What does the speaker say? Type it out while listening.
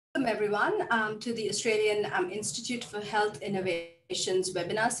Welcome everyone to the Australian Institute for Health Innovations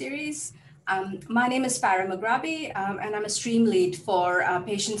webinar series. My name is Farah Maghrabi and I'm a stream lead for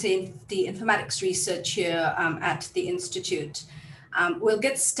patient safety informatics research here at the Institute. We'll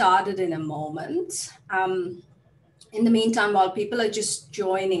get started in a moment. In the meantime, while people are just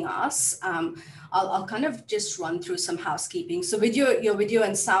joining us, I'll kind of just run through some housekeeping. So your video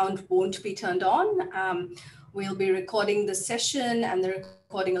and sound won't be turned on. We'll be recording the session and the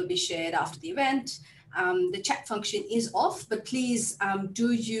recording will be shared after the event. The chat function is off, but please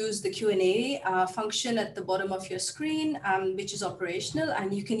do use the Q&A function at the bottom of your screen, which is operational,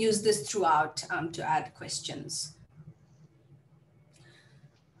 and you can use this throughout to add questions.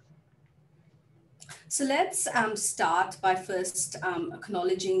 So let's start by first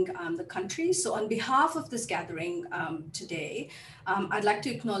acknowledging the country. So on behalf of this gathering today, I'd like to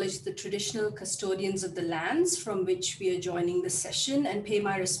acknowledge the traditional custodians of the lands from which we are joining the session and pay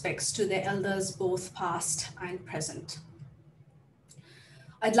my respects to their elders, both past and present.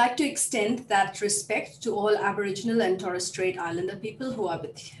 I'd like to extend that respect to all Aboriginal and Torres Strait Islander people who are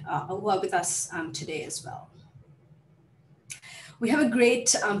with us today as well. We have a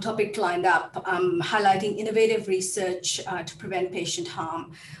great topic lined up highlighting innovative research to prevent patient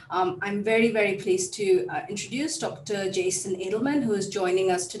harm. I'm very, very pleased to introduce Dr. Jason Adelman, who is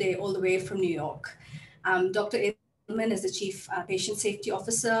joining us today all the way from New York. Dr. Adelman is the Chief Patient Safety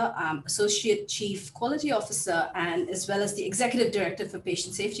Officer, Associate Chief Quality Officer, and as well as the Executive Director for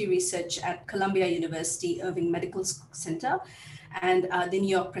Patient Safety Research at Columbia University Irving Medical Center and the New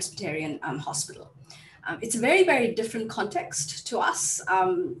York-Presbyterian Hospital. It's a very, very different context to us.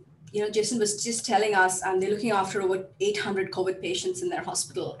 Jason was just telling us they're looking after over 800 COVID patients in their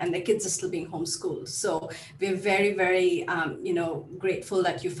hospital and their kids are still being homeschooled. So we're very, very, grateful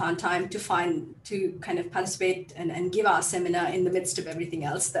that you found time to kind of participate and give our seminar in the midst of everything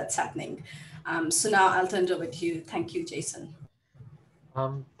else that's happening. So now I'll turn it over to you. Thank you, Jason.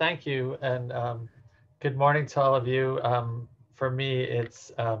 Thank you, and good morning to all of you. For me,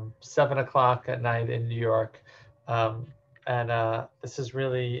 it's 7 o'clock at night in New York. This is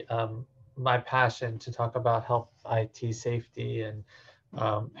really my passion to talk about health IT safety and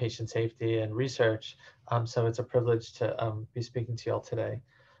patient safety and research. So it's a privilege to be speaking to you all today.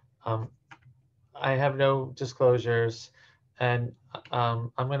 I have no disclosures, and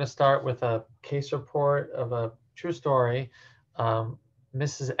I'm going to start with a case report of a true story.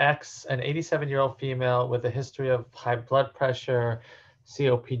 Mrs. X, an 87-year-old female with a history of high blood pressure,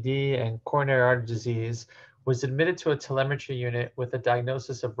 COPD, and coronary artery disease, was admitted to a telemetry unit with a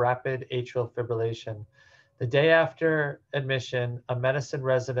diagnosis of rapid atrial fibrillation. The day after admission, a medicine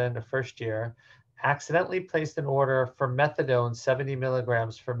resident of first year accidentally placed an order for methadone 70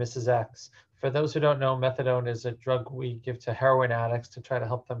 milligrams for Mrs. X. For those who don't know, methadone is a drug we give to heroin addicts to try to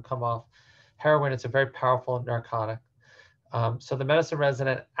help them come off heroin. It's a very powerful narcotic. So the medicine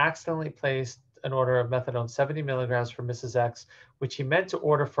resident accidentally placed an order of methadone 70 milligrams for Mrs. X, which he meant to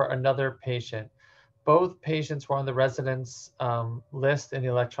order for another patient. Both patients were on the resident's list in the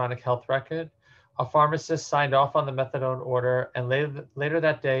electronic health record. A pharmacist signed off on the methadone order, and later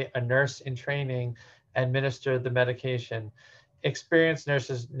that day, a nurse in training administered the medication. Experienced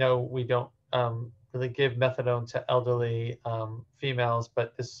nurses know we don't really give methadone to elderly females,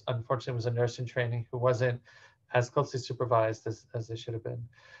 but this unfortunately was a nurse in training who wasn't as closely supervised as they should have been.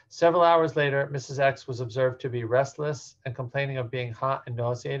 Several hours later, Mrs. X was observed to be restless and complaining of being hot and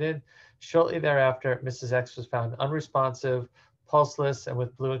nauseated. Shortly thereafter, Mrs. X was found unresponsive, pulseless, and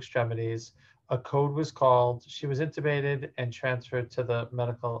with blue extremities. A code was called. She was intubated and transferred to the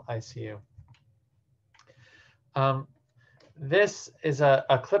medical ICU. This is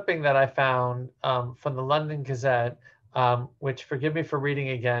a clipping that I found from the London Gazette, which, forgive me for reading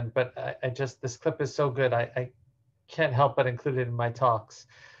again, but this clip is so good, I can't help but include it in my talks.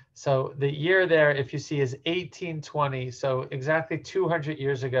 So the year there, if you see, is 1820, so exactly 200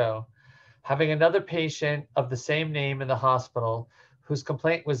 years ago. Having another patient of the same name in the hospital, whose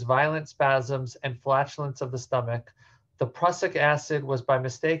complaint was violent spasms and flatulence of the stomach, the prussic acid was by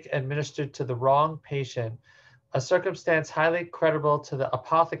mistake administered to the wrong patient, a circumstance highly credible to the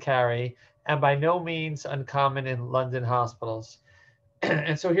apothecary and by no means uncommon in London hospitals.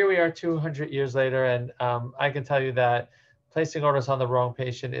 And so here we are 200 years later, and I can tell you that placing orders on the wrong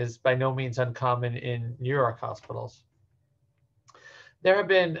patient is by no means uncommon in New York hospitals. There have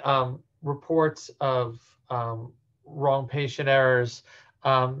been reports of wrong patient errors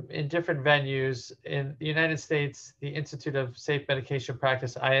in different venues. In the United States, the Institute of Safe Medication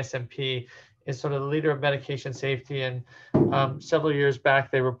Practice, ISMP, is sort of the leader of medication safety. And several years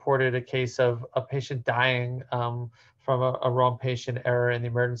back, they reported a case of a patient dying from from a wrong patient error in the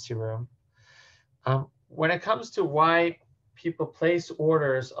emergency room. When it comes to why people place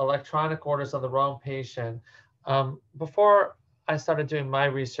orders, electronic orders on the wrong patient, before I started doing my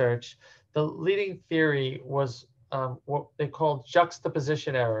research, the leading theory was what they called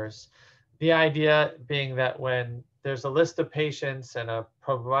juxtaposition errors. The idea being that when there's a list of patients and a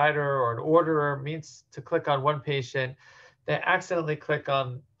provider or an orderer means to click on one patient, they accidentally click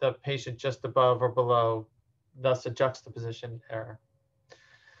on the patient just above or below, thus a juxtaposition error.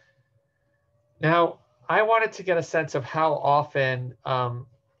 Now, I wanted to get a sense of how often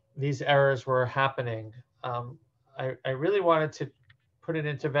these errors were happening. I really wanted to put in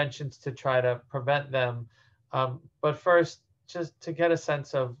interventions to try to prevent them. But first, just to get a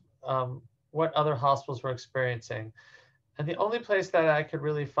sense of what other hospitals were experiencing. And the only place that I could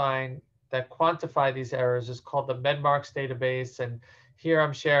really find that quantify these errors is called the MedMarks database. And here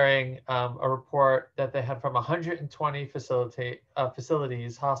I'm sharing a report that they had from 120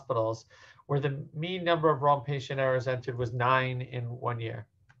 facilities, hospitals, where the mean number of wrong patient errors entered was 9 in 1 year.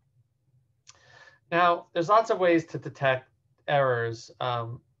 Now, there's lots of ways to detect errors.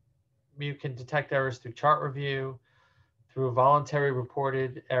 You can detect errors through chart review, through voluntary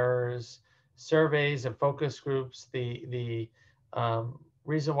reported errors, surveys and focus groups. The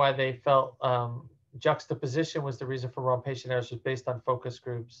reason why they felt juxtaposition was the reason for wrong patient errors was based on focus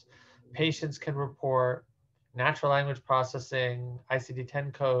groups. Patients can report, natural language processing,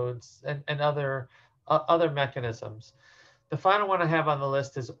 ICD-10 codes, and other mechanisms. The final one I have on the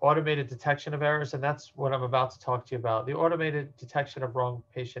list is automated detection of errors, and that's what I'm about to talk to you about, the automated detection of wrong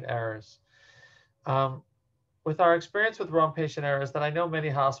patient errors. With our experience with wrong patient errors that I know many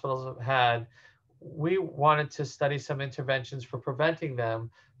hospitals have had, we wanted to study some interventions for preventing them,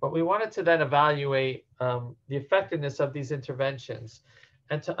 but we wanted to then evaluate the effectiveness of these interventions.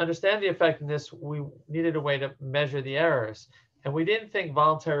 And to understand the effectiveness, we needed a way to measure the errors. And we didn't think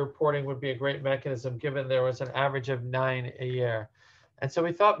voluntary reporting would be a great mechanism given there was an average of 9 a year. And so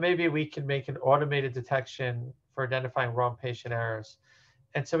we thought maybe we can make an automated detection for identifying wrong patient errors.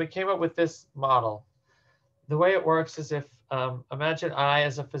 And so we came up with this model. The way it works is if, imagine I,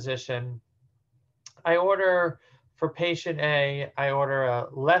 as a physician, I order for patient A, I order a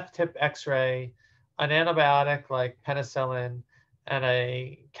left hip x-ray, an antibiotic like penicillin, and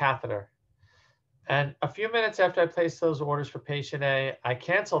a catheter. And a few minutes after I place those orders for patient A, I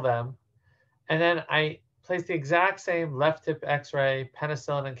cancel them. And then I place the exact same left hip x-ray,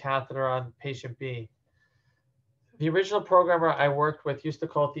 penicillin, and catheter on patient B. The original programmer I worked with used to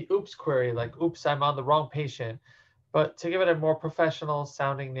call it the oops query, like, oops, I'm on the wrong patient. But to give it a more professional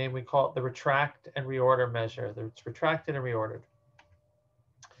sounding name, we call it the retract and reorder measure. It's retracted and reordered.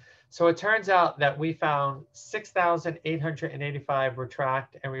 So it turns out that we found 6,885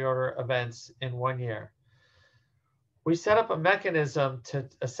 retract and reorder events in 1 year. We set up a mechanism to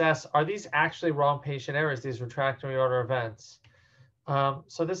assess, are these actually wrong patient errors, these retract and reorder events?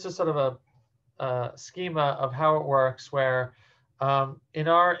 So this is sort of a schema of how it works, where in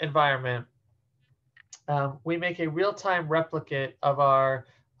our environment, we make a real-time replicate of our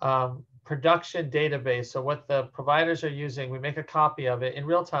production database. So what the providers are using, we make a copy of it in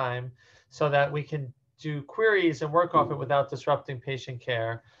real time so that we can do queries and work off it without disrupting patient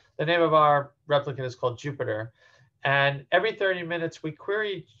care. The name of our replicate is called Jupiter. And every 30 minutes, we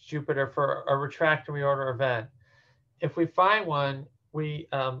query Jupiter for a retract and reorder event. If we find one, we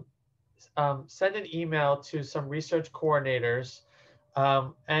send an email to some research coordinators.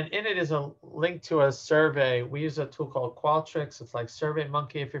 And in it is a link to a survey. We use a tool called Qualtrics. It's like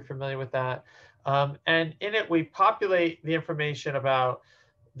SurveyMonkey, if you're familiar with that. And in it, we populate the information about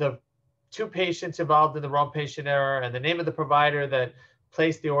the 2 patients involved in the wrong patient error and the name of the provider that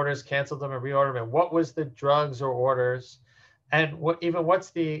placed the orders, canceled them, and reordered them, and what was the drugs or orders, and what's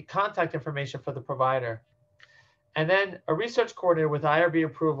the contact information for the provider. And then a research coordinator with IRB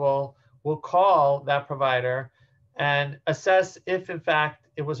approval will call that provider and assess if, in fact,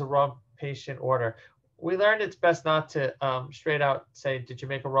 it was a wrong patient order. We learned it's best not to straight out say, did you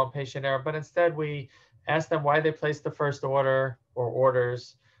make a wrong patient error? But instead, we ask them why they placed the first order or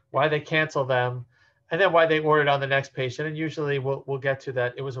orders, why they canceled them, and then why they ordered on the next patient. And usually we'll get to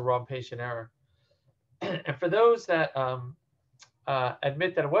that it was a wrong patient error. And for those that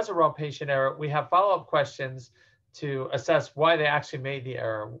admit that it was a wrong patient error, we have follow-up questions to assess why they actually made the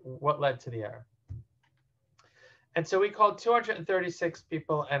error, what led to the error. And so we called 236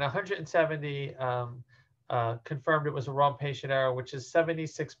 people, and 170 confirmed it was a wrong patient error, which is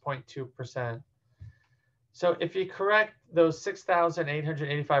 76.2%. So if you correct those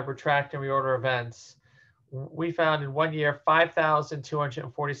 6,885 retract and reorder events, we found in 1 year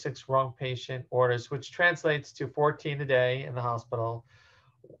 5,246 wrong patient orders, which translates to 14 a day in the hospital.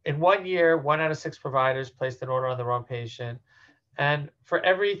 In 1 year, 1 out of 6 providers placed an order on the wrong patient. And for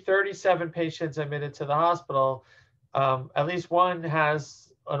every 37 patients admitted to the hospital, at least one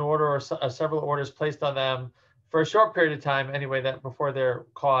has an order or several orders placed on them for a short period of time anyway, that before they're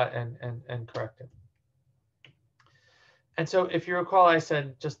caught and corrected. And so if you recall, I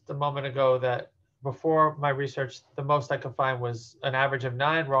said just a moment ago that before my research, the most I could find was an average of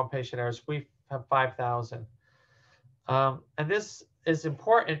 9 wrong patient errors. We have 5,000. And this is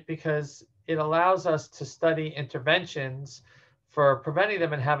important because it allows us to study interventions for preventing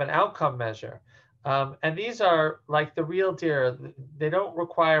them and have an outcome measure. And these are like the real deal. They don't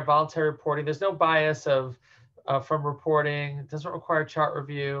require voluntary reporting. There's no bias from reporting. It doesn't require chart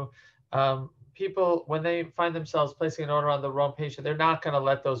review. People, when they find themselves placing an order on the wrong patient, they're not going to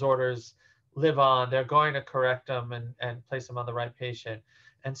let those orders live on. They're going to correct them and place them on the right patient.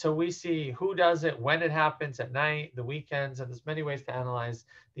 And so we see who does it, when it happens, at night, the weekends, and there's many ways to analyze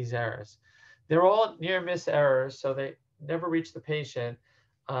these errors. They're all near miss errors, so they never reach the patient.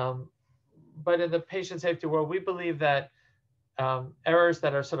 But in the patient safety world, we believe that errors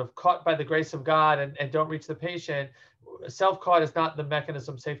that are sort of caught by the grace of God and don't reach the patient, self-caught is not the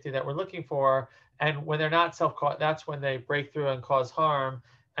mechanism safety that we're looking for. And when they're not self-caught, that's when they break through and cause harm.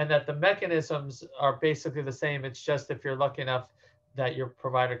 And that the mechanisms are basically the same. It's just if you're lucky enough that your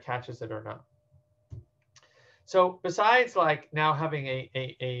provider catches it or not. So besides like now having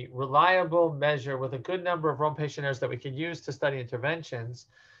a reliable measure with a good number of wrong patient errors that we can use to study interventions,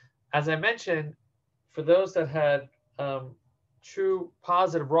 as I mentioned, for those that had true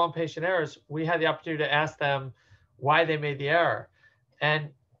positive wrong patient errors, we had the opportunity to ask them why they made the error. And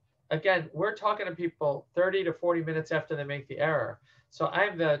again, we're talking to people 30 to 40 minutes after they make the error. So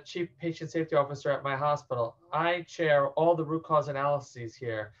I'm the chief patient safety officer at my hospital. I chair all the root cause analyses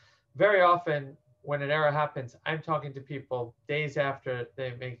here. Very often when an error happens, I'm talking to people days after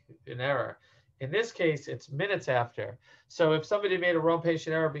they make an error. In this case, it's minutes after. So if somebody made a wrong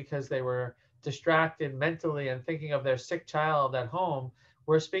patient error because they were distracted mentally and thinking of their sick child at home,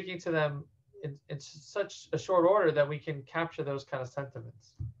 we're speaking to them in such a short order that we can capture those kind of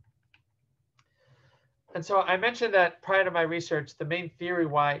sentiments. And so I mentioned that prior to my research, the main theory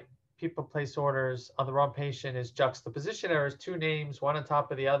why people place orders on the wrong patient is juxtaposition errors, 2 names, one on top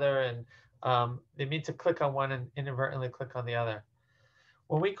of the other, and they mean to click on one and inadvertently click on the other.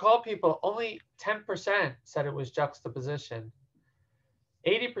 When we called people, only 10% said it was juxtaposition.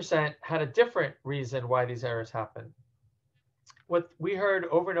 80% had a different reason why these errors happen. What we heard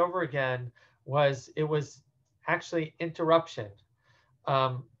over and over again was it was actually interruption.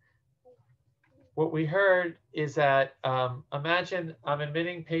 What we heard is that imagine I'm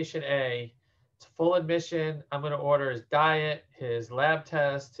admitting patient A. It's full admission. I'm going to order his diet, his lab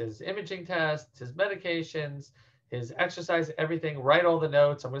test, his imaging test, his medications, his exercise, everything, write all the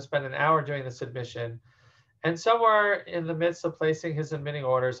notes. I'm going to spend an hour doing this admission. And somewhere in the midst of placing his admitting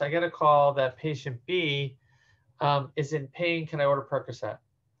orders, I get a call that patient B is in pain. Can I order Percocet?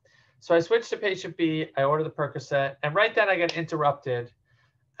 So I switch to patient B, I order the Percocet, and right then I get interrupted.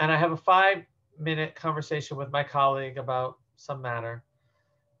 And I have a 5-minute conversation with my colleague about some matter.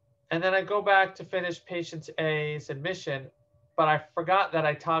 And then I go back to finish patient A's admission, but I forgot that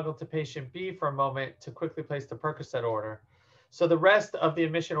I toggled to patient B for a moment to quickly place the Percocet order. So the rest of the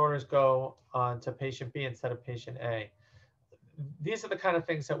admission orders go on to patient B instead of patient A. These are the kind of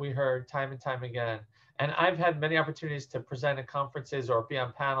things that we heard time and time again. And I've had many opportunities to present at conferences or be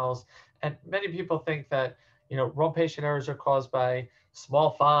on panels. And many people think that, wrong patient errors are caused by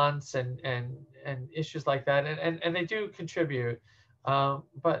small fonts and issues like that. And they do contribute.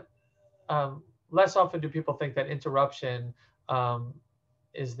 But less often do people think that interruption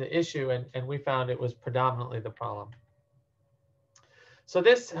is the issue. And we found it was predominantly the problem. So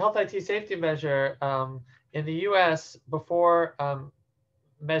this health IT safety measure in the US, before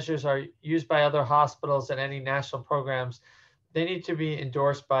measures are used by other hospitals and any national programs, they need to be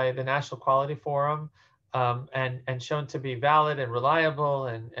endorsed by the National Quality Forum and shown to be valid and reliable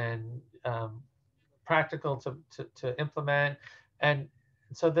and practical to implement. And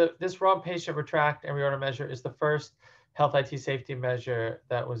so this wrong patient retract and reorder measure is the first health IT safety measure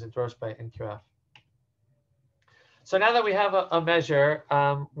that was endorsed by NQF. So now that we have a measure,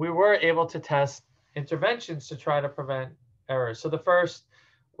 we were able to test interventions to try to prevent errors. So the first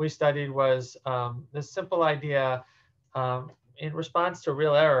we studied was this simple idea. In response to a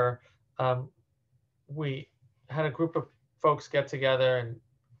real error, we had a group of folks get together and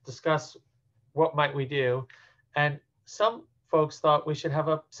discuss what might we do. And some folks thought we should have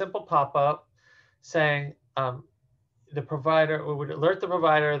a simple pop-up saying, the provider would alert the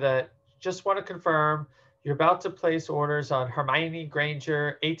provider that just want to confirm you're about to place orders on Hermione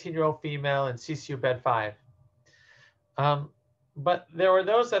Granger, 18-year-old female in CCU bed 5. But there were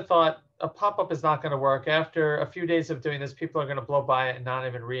those that thought a pop-up is not going to work. After a few days of doing this, people are going to blow by it and not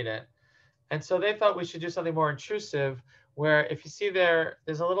even read it. And so they thought we should do something more intrusive, where if you see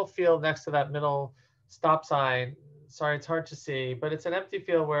there's a little field next to that middle stop sign. Sorry, it's hard to see, but it's an empty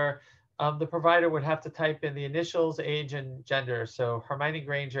field where the provider would have to type in the initials, age, and gender. So Hermione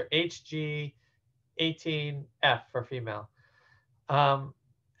Granger, HG 18F for female.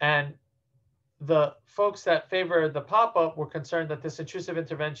 And the folks that favored the pop-up were concerned that this intrusive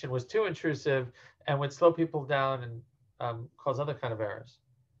intervention was too intrusive and would slow people down and cause other kind of errors.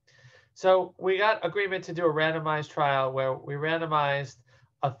 So we got agreement to do a randomized trial where we randomized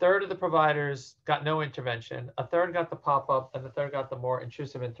a third of the providers got no intervention, a third got the pop-up, and the third got the more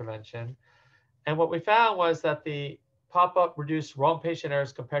intrusive intervention. And what we found was that the pop-up reduced wrong patient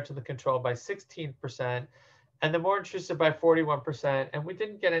errors compared to the control by 16%, and the more intrusive by 41%. And we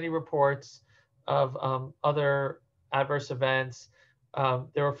didn't get any reports of other adverse events.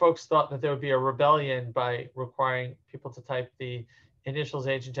 There were folks thought that there would be a rebellion by requiring people to type the initials,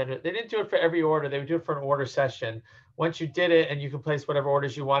 age, and gender. They didn't do it for every order. They would do it for an order session. Once you did it, and you could place whatever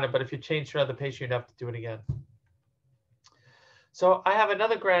orders you wanted, but if you changed to another patient, you'd have to do it again. So I have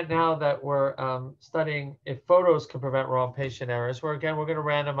another grant now that we're studying if photos can prevent wrong patient errors, where again, we're going to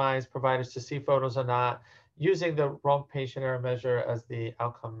randomize providers to see photos or not, using the wrong patient error measure as the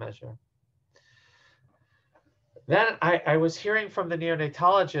outcome measure. Then I was hearing from the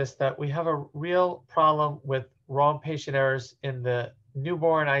neonatologist that we have a real problem with wrong patient errors in the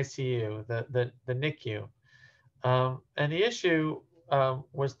newborn ICU, the NICU. And the issue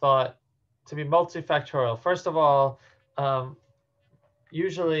was thought to be multifactorial. First of all,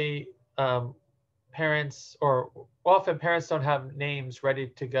 usually parents, or often parents, don't have names ready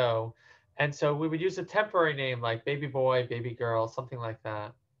to go. And so we would use a temporary name like baby boy, baby girl, something like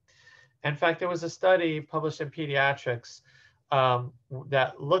that. In fact, there was a study published in Pediatrics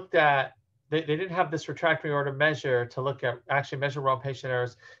that looked at, they didn't have this refractory order measure to look at, actually measure wrong patient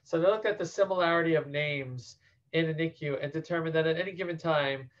errors. So they looked at the similarity of names in a NICU and determined that at any given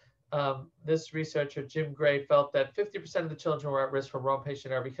time, this researcher, Jim Gray, felt that 50% of the children were at risk for wrong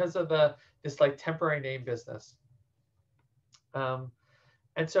patient error because of this like temporary name business.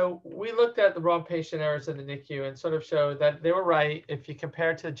 And so we looked at the wrong patient errors in the NICU and sort of showed that they were right. If you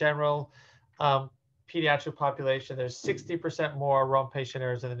compare to the general pediatric population, there's 60% more wrong patient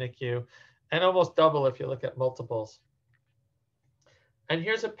errors in the NICU, and almost double if you look at multiples. And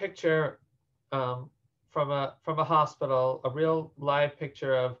here's a picture from a hospital, a real live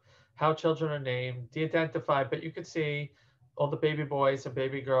picture of how children are named, de-identified, but you could see all the baby boys and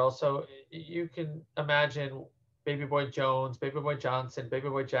baby girls. So you can imagine baby boy Jones, baby boy Johnson, baby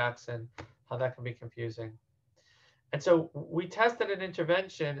boy Jackson, how that can be confusing. And so we tested an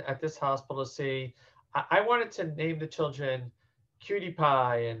intervention at this hospital to see, I wanted to name the children Cutie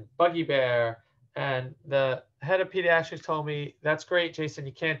Pie and Buggy Bear. And the head of pediatrics told me, that's great, Jason,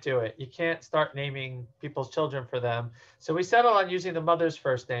 you can't do it. You can't start naming people's children for them. So we settled on using the mother's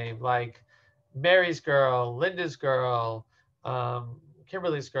first name, like Mary's girl, Linda's girl,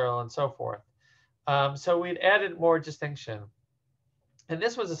 Kimberly's girl, and so forth. So we'd added more distinction. And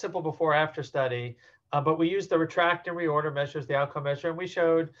this was a simple before-after study, but we used the retract and reorder measures, the outcome measure, and we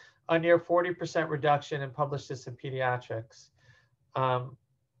showed a near 40% reduction and published this in Pediatrics.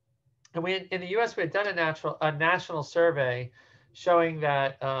 And we, in the US, we had done a national survey showing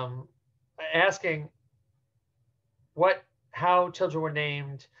that, asking how children were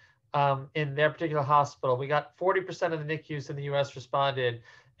named in their particular hospital. We got 40% of the NICUs in the US responded,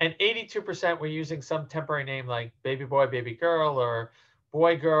 and 82% were using some temporary name like baby boy, baby girl, or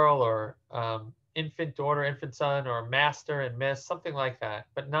boy girl, or infant daughter, infant son, or master and miss, something like that,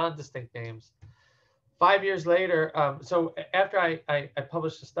 but non-distinct names. 5 years later, so after I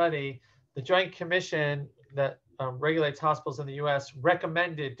published the study, the Joint Commission that regulates hospitals in the US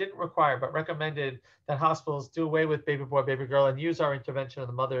recommended, didn't require, but recommended that hospitals do away with baby boy, baby girl and use our intervention of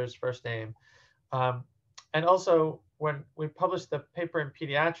the mother's first name. And also, when we published the paper in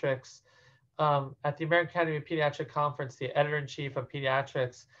Pediatrics, at the American Academy of Pediatric Conference, the editor-in-chief of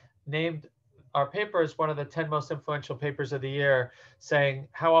Pediatrics named our paper as one of the 10 most influential papers of the year, saying,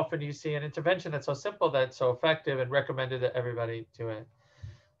 how often do you see an intervention that's so simple, that's so effective, and recommended that everybody do it.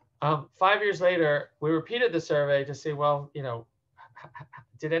 5 years later, we repeated the survey to see, well, you know,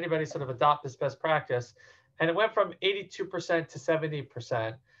 did anybody sort of adopt this best practice? And it went from 82% to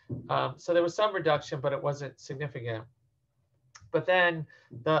 70%. So there was some reduction, but it wasn't significant. But then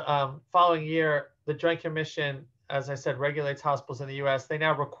the following year, the Joint Commission, as I said, regulates hospitals in the US. They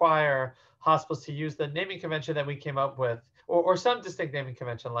now require hospitals to use the naming convention that we came up with, or some distinct naming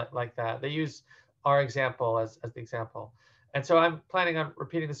convention like that. They use our example as the example. And so I'm planning on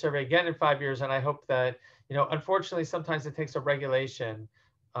repeating the survey again in 5 years. And I hope that, unfortunately, sometimes it takes a regulation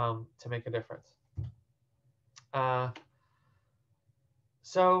to make a difference.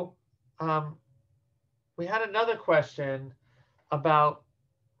 We had another question about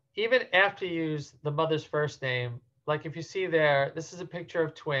even after you use the mother's first name, like if you see there, this is a picture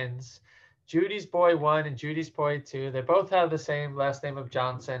of twins, Judy's boy 1 and Judy's boy 2. They both have the same last name of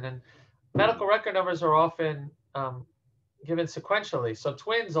Johnson, and medical record numbers are often given sequentially. So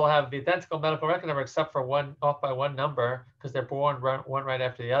twins will have the identical medical record number except for one off by one number because they're born one right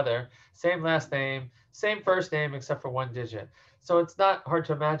after the other. Same last name, same first name except for one digit. So it's not hard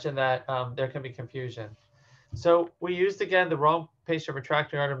to imagine that there can be confusion. So we used, again, the wrong patient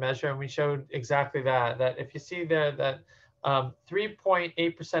retracting order measure, and we showed exactly that if you see there that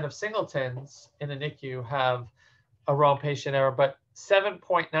 3.8% of singletons in the NICU have a wrong patient error, but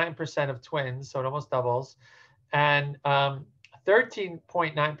 7.9% of twins, so it almost doubles, and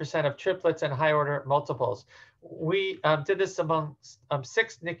 13.9% of triplets and high order multiples. We did this among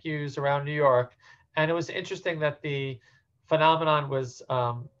 6 NICUs around New York, and it was interesting that the phenomenon was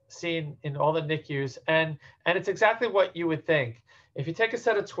seen in all the NICUs, and it's exactly what you would think. If you take a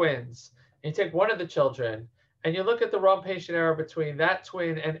set of twins, and you take one of the children, and you look at the wrong patient error between that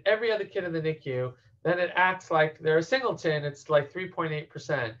twin and every other kid in the NICU, then it acts like they're a singleton. It's like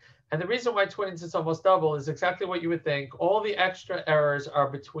 3.8%. And the reason why twins is almost double is exactly what you would think. All the extra errors are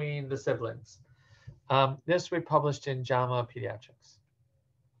between the siblings. This we published in JAMA Pediatrics.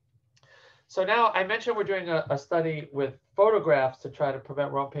 So now I mentioned we're doing a study with photographs to try to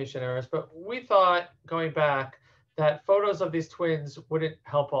prevent wrong patient errors, but we thought, going back, that photos of these twins wouldn't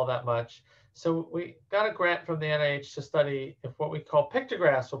help all that much. So we got a grant from the NIH to study if what we call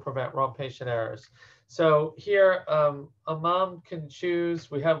pictographs will prevent wrong patient errors. So here, a mom can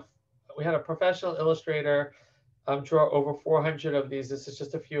choose. We had a professional illustrator draw over 400 of these. This is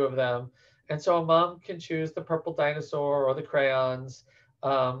just a few of them. And so a mom can choose the purple dinosaur or the crayons.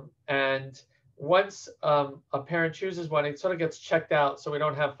 And once a parent chooses one, it sort of gets checked out, so we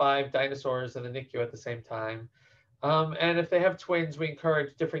don't have 5 dinosaurs in the NICU at the same time. And if they have twins, we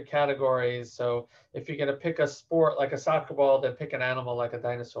encourage different categories. So if you're going to pick a sport like a soccer ball, then pick an animal like a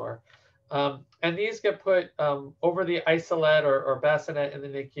dinosaur. And these get put over the isolette or bassinet in the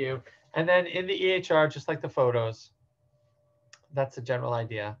NICU, and then in the EHR, just like the photos. That's the general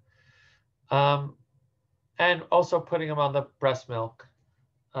idea. And also putting them on the breast milk.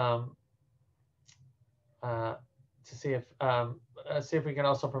 To see if we can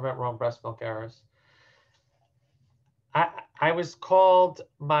also prevent wrong breast milk errors. I was called,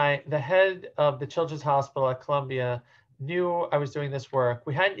 the head of the Children's Hospital at Columbia knew I was doing this work.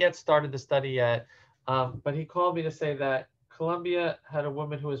 We hadn't yet started the study yet, but he called me to say that Columbia had a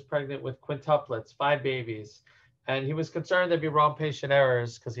woman who was pregnant with quintuplets, 5 babies. And he was concerned there'd be wrong patient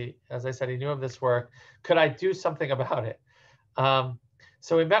errors because he, as I said, he knew of this work. Could I do something about it?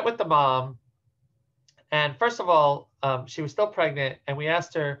 So we met with the mom. And first of all, she was still pregnant. And we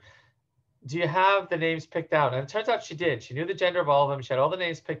asked her, do you have the names picked out? And it turns out she did. She knew the gender of all of them. She had all the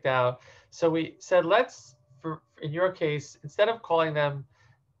names picked out. So we said, let's, in your case, instead of calling them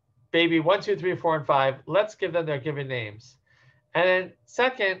baby 1, 2, 3, 4, and 5, let's give them their given names. And then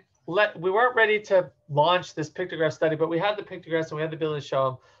second, we weren't ready to launch this pictograph study, but we had the pictographs and we had the ability to show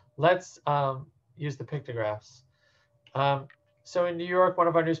them. Let's use the pictographs. So in New York, one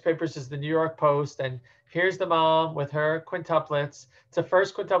of our newspapers is the New York Post, and here's the mom with her quintuplets. It's the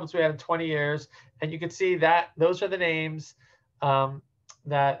first quintuplets we had in 20 years. And you can see that those are the names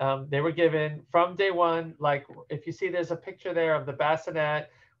that they were given from day one. Like if you see, there's a picture there of the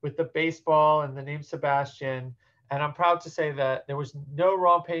bassinet with the baseball and the name Sebastian. And I'm proud to say that there was no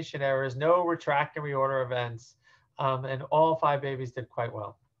wrong patient errors, no retract and reorder events, and all 5 babies did quite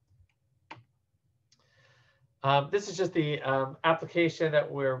well. This is just the application that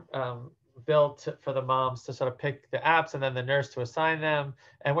we're built for the moms to sort of pick the apps and then the nurse to assign them.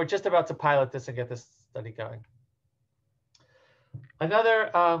 And we're just about to pilot this and get this study going. Another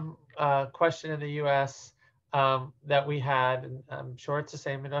question in the US that we had, and I'm sure it's the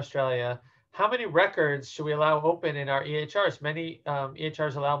same in Australia, how many records should we allow open in our EHRs? Many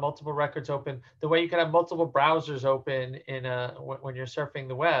EHRs allow multiple records open, the way you can have multiple browsers open in when you're surfing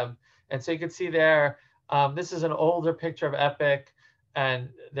the web. And so you can see there, this is an older picture of Epic, and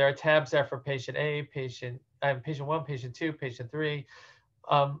there are tabs there for patient A, patient 1, patient 2, patient 3.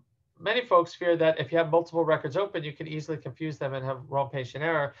 many folks fear that if you have multiple records open, you can easily confuse them and have wrong patient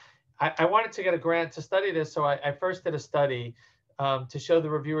error. I wanted to get a grant to study this, so I first did a study to show the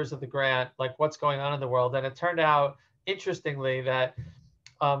reviewers of the grant like what's going on in the world. And it turned out, interestingly, that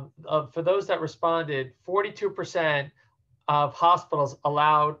for those that responded, 42% of hospitals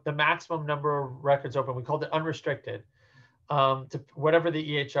allowed the maximum number of records open. We called it unrestricted, to whatever the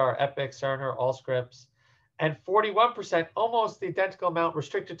EHR, Epic, Cerner, Allscripts. And 41%, almost the identical amount,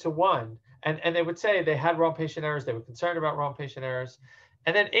 restricted to one. And they would say they had wrong patient errors. They were concerned about wrong patient errors.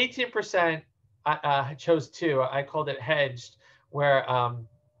 And then 18% chose two. I called it hedged, where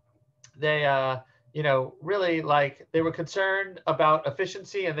they, really like they were concerned about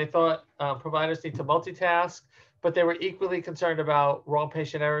efficiency and they thought providers need to multitask, but they were equally concerned about wrong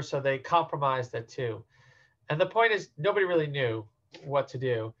patient errors, so they compromised it too. And the point is, nobody really knew what to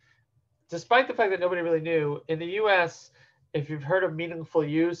do. Despite the fact that nobody really knew, in the US, if you've heard of meaningful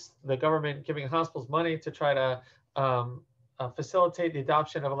use, the government giving hospitals money to try to facilitate the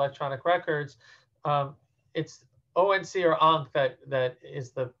adoption of electronic records, it's ONC or ONC that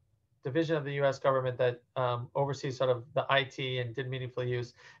is the division of the US government that oversees sort of the IT and did meaningful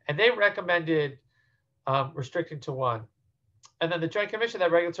use. And they recommended restricting to one. And then the Joint Commission,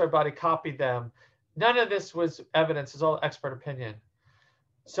 that regulatory body, copied them. None of this was evidence, it's all expert opinion.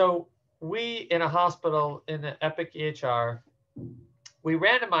 So we, in a hospital, in the Epic EHR, we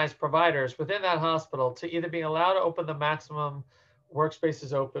randomized providers within that hospital to either being allowed to open the maximum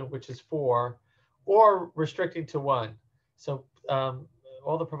workspaces open, which is 4, or restricting to 1. So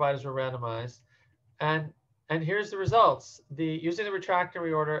all the providers were randomized. And here's the results. Using the retract and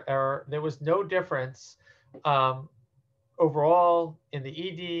reorder error, there was no difference overall in the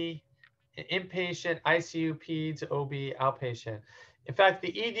ED, inpatient, ICU, peds, OB, outpatient. In fact, the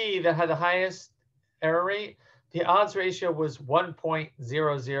ED that had the highest error rate, the odds ratio was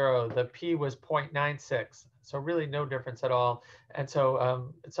 1.00. The P was 0.96. So really no difference at all. And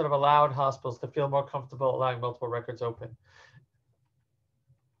so it sort of allowed hospitals to feel more comfortable allowing multiple records open.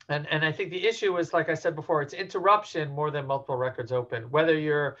 And I think the issue is, like I said before, it's interruption more than multiple records open, whether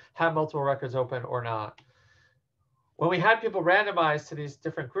you have multiple records open or not. When we had people randomized to these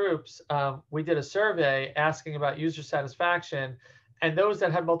different groups, we did a survey asking about user satisfaction. And those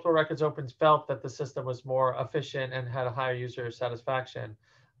that had multiple records open felt that the system was more efficient and had a higher user satisfaction.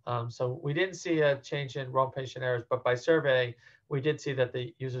 So we didn't see a change in wrong patient errors, but by survey, we did see that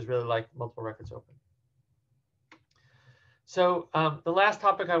the users really liked multiple records open. So the last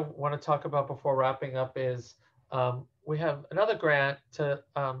topic I want to talk about before wrapping up is we have another grant to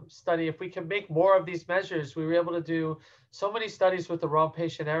study if we can make more of these measures. We were able to do so many studies with the wrong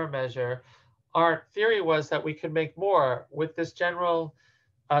patient error measure. Our theory was that we could make more with this general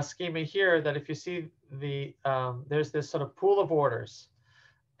schema here, that if you see there's this sort of pool of orders.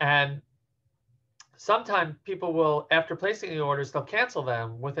 And sometimes people will, after placing the orders, they'll cancel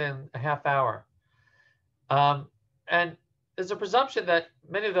them within a half hour. And there's a presumption that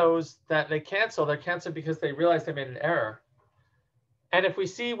many of those that they cancel, they're canceled because they realize they made an error. And if we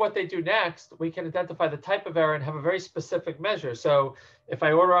see what they do next, we can identify the type of error and have a very specific measure. So if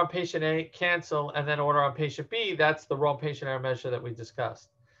I order on patient A, cancel, and then order on patient B, that's the wrong patient error measure that we discussed.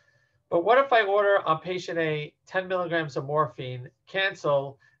 But what if I order on patient A 10 milligrams of morphine,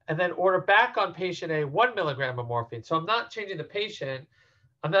 cancel, and then order back on patient A 1 milligram of morphine? So I'm not changing the patient,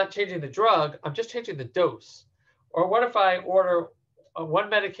 I'm not changing the drug, I'm just changing the dose. Or what if I order one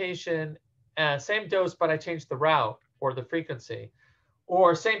medication, same dose, but I change the route or the frequency?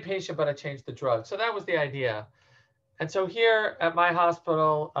 Or same patient, but I changed the drug. So that was the idea. And so here at my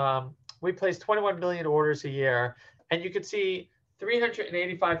hospital, we place 21 million orders a year. And you could see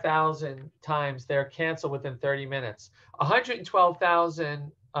 385,000 times they're canceled within 30 minutes.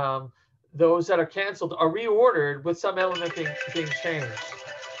 112,000, those that are canceled are reordered with some element being changed.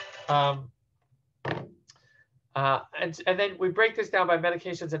 And then we break this down by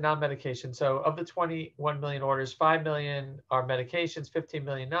medications and non-medications. So of the 21 million orders, 5 million are medications, 15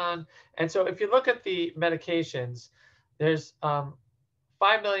 million non. And so if you look at the medications, there's 5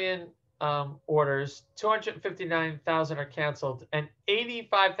 million orders, 259,000 are canceled, and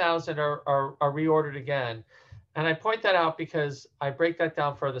 85,000 are reordered again. And I point that out because I break that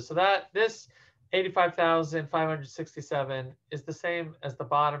down further. So that this 85,567 is the same as the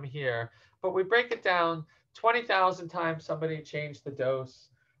bottom here, but we break it down. 20,000 times somebody changed the dose,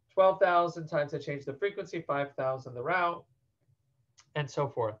 12,000 times they changed the frequency, 5,000 the route, and so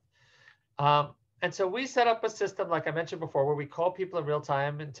forth. And so we set up a system, like I mentioned before, where we call people in real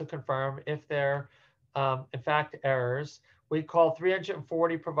time and to confirm if they're in fact errors. We call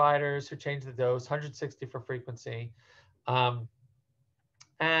 340 providers who changed the dose, 160 for frequency. And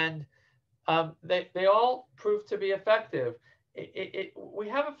And they all proved to be effective. We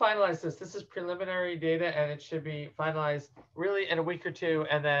haven't finalized this. This is preliminary data, and it should be finalized really in a week or two,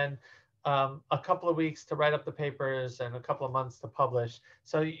 and then a couple of weeks to write up the papers and a couple of months to publish.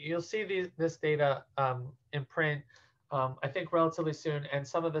 So you'll see this data in print, I think relatively soon, and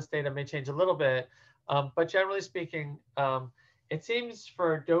some of this data may change a little bit. But generally speaking, it seems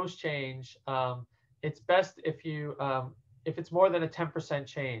for dose change, it's best if you if it's more than a 10%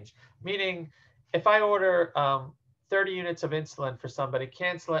 change, meaning if I order 30 units of insulin for somebody,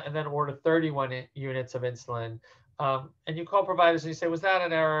 cancel it, and then order 31 units of insulin, and you call providers and you say, was that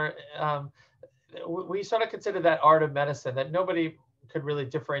an error? We sort of consider that art of medicine, that nobody could really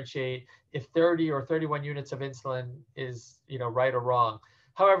differentiate if 30 or 31 units of insulin is, right or wrong.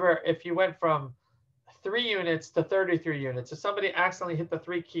 However, if you went from 3 units to 33 units, if somebody accidentally hit the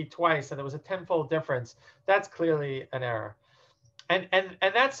 3 key twice and there was a 10-fold difference, that's clearly an error. And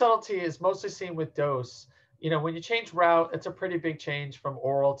that subtlety is mostly seen with dose. When you change route, it's a pretty big change from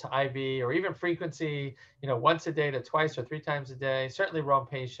oral to IV, or even frequency, once a day to twice or 3 times a day, certainly wrong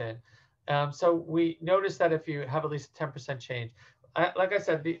patient. So we noticed that if you have at least a 10% change, like I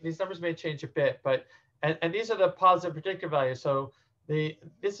said, these numbers may change a bit, but, and these are the positive predictor values. So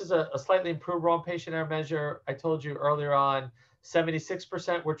this is a slightly improved wrong patient error measure. I told you earlier on,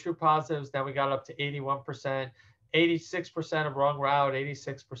 76% were true positives. Now we got up to 81%. 86% of wrong route,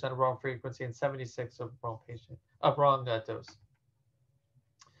 86% of wrong frequency, and 76% of wrong dose.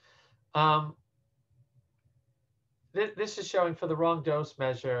 This is showing for the wrong dose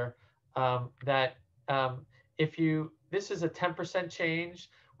measure that this is a 10% change.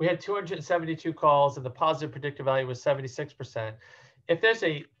 We had 272 calls, and the positive predictive value was 76%. If there's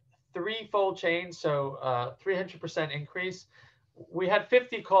a 3-fold change, so 300% increase, we had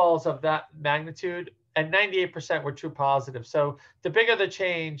 50 calls of that magnitude, and 98% were true positive. So the bigger the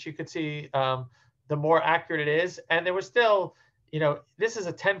change, you could see the more accurate it is. And there was still, this is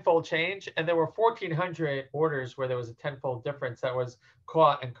a 10-fold change, and there were 1,400 orders where there was a 10-fold difference that was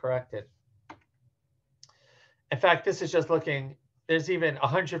caught and corrected. In fact, this is just looking, there's even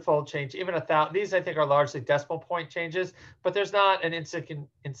 100-fold change, even 1,000. These, I think, are largely decimal point changes, but there's not an insignificant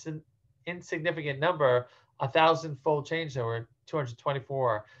number, 1,000-fold change. There were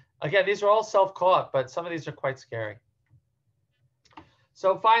 224. Again, these are all self-caught, but some of these are quite scary.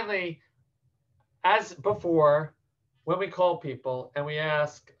 So finally, as before, when we call people and we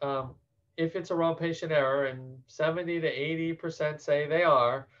ask if it's a wrong patient error, and 70 to 80% say they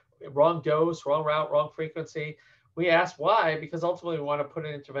are, wrong dose, wrong route, wrong frequency, we ask why, because ultimately we want to put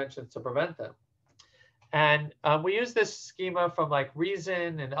in interventions to prevent them. And we use this schema from like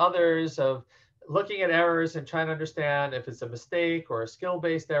Reason and others of looking at errors and trying to understand if it's a mistake or a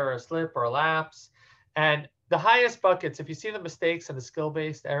skill-based error, a slip or a lapse. And the highest buckets, if you see the mistakes and the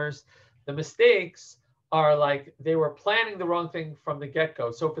skill-based errors, the mistakes are like they were planning the wrong thing from the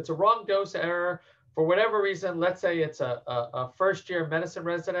get-go. So if it's a wrong dose error, for whatever reason, let's say it's a first-year medicine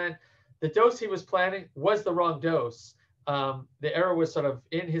resident, the dose he was planning was the wrong dose. The error was sort of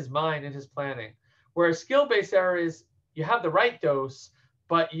in his mind, in his planning. Whereas skill-based error is you have the right dose,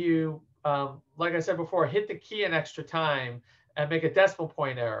 but you, like I said before, hit the key an extra time and make a decimal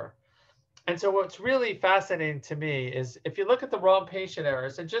point error. And so what's really fascinating to me is if you look at the wrong patient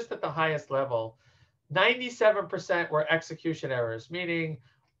errors, and just at the highest level, 97% were execution errors, meaning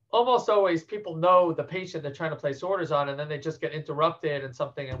almost always people know the patient they're trying to place orders on, and then they just get interrupted and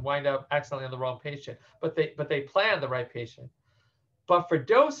something and wind up accidentally on the wrong patient, but they plan the right patient. But for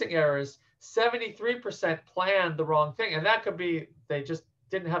dosing errors, 73% planned the wrong thing. And that could be they just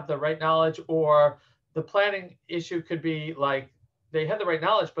didn't have the right knowledge, or the planning issue could be like they had the right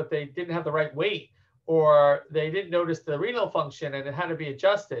knowledge, but they didn't have the right weight, or they didn't notice the renal function and it had to be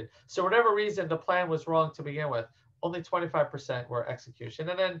adjusted. So whatever reason, the plan was wrong to begin with. Only 25% were execution.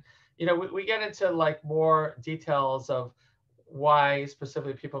 And then, we get into like more details of why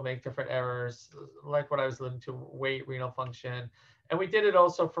specifically people make different errors, like what I was alluding to, weight, renal function. And we did it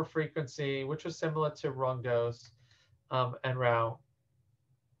also for frequency, which was similar to wrong dose and route.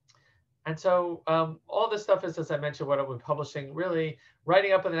 And so all this stuff is, as I mentioned, what we're publishing, really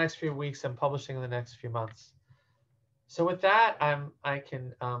writing up in the next few weeks and publishing in the next few months. So with that, I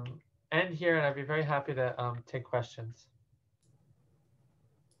can end here, and I'd be very happy to take questions.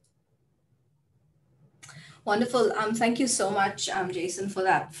 Wonderful. Thank you so much, Jason, for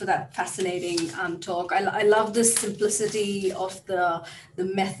that fascinating talk. I love the simplicity of the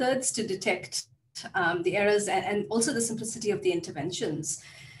methods to detect the errors, and also the simplicity of the interventions.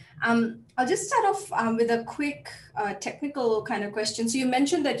 I'll just start off with a quick technical kind of question. So you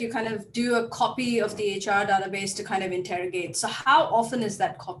mentioned that you kind of do a copy of the HR database to kind of interrogate. So how often is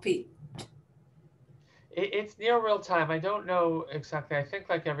that copy? It's near real time. I don't know exactly. I think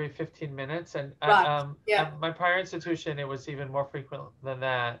like every 15 minutes. And Right. Yeah. at my prior institution, it was even more frequent than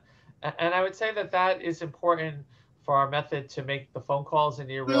that. And I would say that that is important for our method to make the phone calls in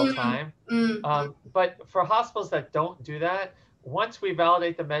near real time. But for hospitals that don't do that, once we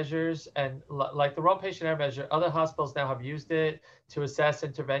validate the measures and like the raw patient error measure, other hospitals now have used it to assess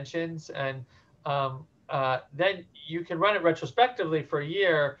interventions. And then you can run it retrospectively for a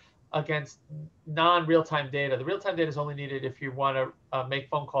year against non-real-time data. The real-time data is only needed if you want to make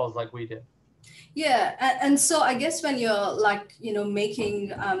phone calls like we did. Yeah, and so I guess when you're like,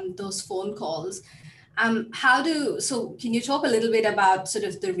 making those phone calls, so can you talk a little bit about sort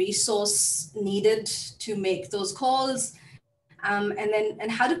of the resource needed to make those calls? And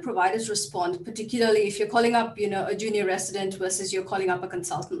how do providers respond, particularly if you're calling up, a junior resident versus you're calling up a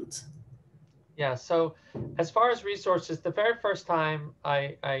consultant? Yeah, so as far as resources, the very first time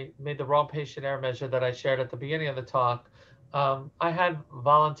I made the raw patient error measure that I shared at the beginning of the talk, I had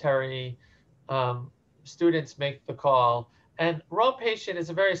voluntary students make the call. And raw patient is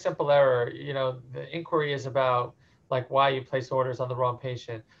a very simple error. The inquiry is about like why you place orders on the wrong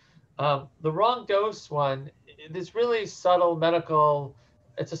patient. The wrong dose one, it's really subtle medical,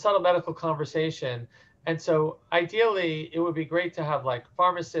 it's a subtle medical conversation. And so ideally, it would be great to have like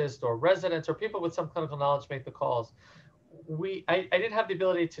pharmacists or residents or people with some clinical knowledge make the calls. I didn't have the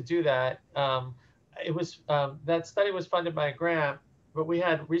ability to do that. That study was funded by a grant, but we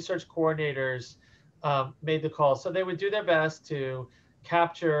had research coordinators made the call. So they would do their best to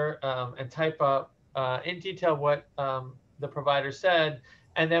capture and type up in detail what the provider said.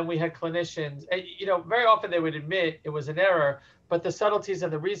 And then we had clinicians, very often they would admit it was an error, but the subtleties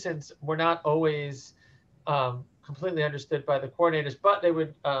and the reasons were not always completely understood by the coordinators, but they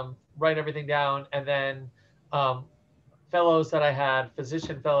would write everything down, and then fellows that I had,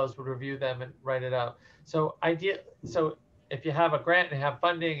 physician fellows, would review them and write it up. So if you have a grant and have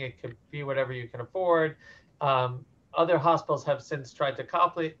funding, it could be whatever you can afford. Other hospitals have since tried to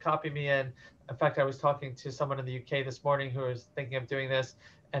copy me in. In fact, I was talking to someone in the UK this morning who was thinking of doing this,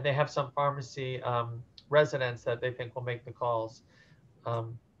 and they have some pharmacy residents that they think will make the calls.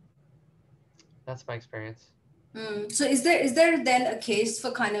 That's my experience. So is there then a case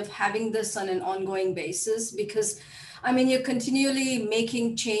for kind of having this on an ongoing basis? Because I mean, you're continually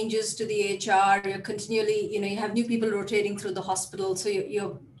making changes to the HR, you're continually, you have new people rotating through the hospital. So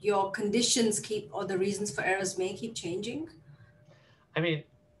your conditions or the reasons for errors may keep changing. I mean,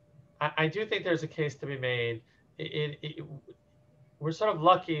 I do think there's a case to be made. We're sort of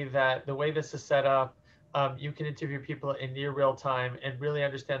lucky that the way this is set up, you can interview people in near real time and really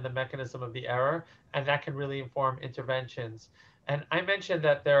understand the mechanism of the error, and that can really inform interventions. And I mentioned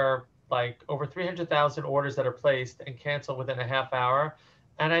that there are like over 300,000 orders that are placed and canceled within a half hour.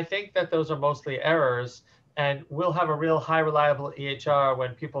 And I think that those are mostly errors, and we'll have a real high reliable EHR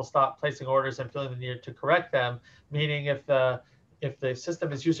when people stop placing orders and feeling the need to correct them, meaning if the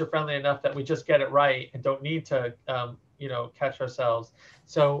system is user-friendly enough that we just get it right and don't need to catch ourselves.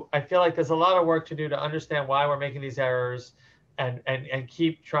 So I feel like there's a lot of work to do to understand why we're making these errors, and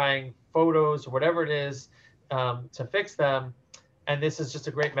keep trying photos or whatever it is to fix them. And this is just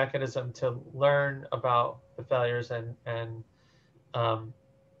a great mechanism to learn about the failures and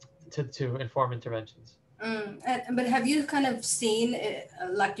to inform interventions. But have you kind of seen,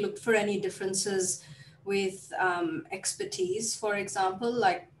 looked for any differences with expertise, for example,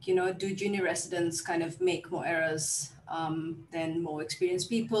 do junior residents kind of make more errors than more experienced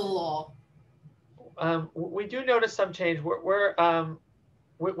people, or? We do notice some change.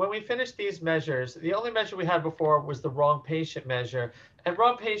 When we finish these measures, the only measure we had before was the wrong patient measure. And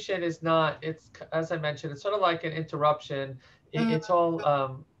wrong patient is not, it's, as I mentioned, it's sort of like an interruption. It's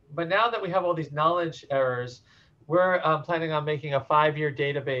all, but now that we have all these knowledge errors, we're planning on making a 5-year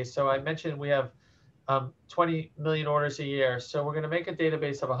database. So I mentioned we have 20 million orders a year. So we're going to make a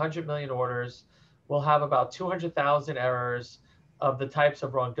database of 100 million orders. We'll have about 200,000 errors of the types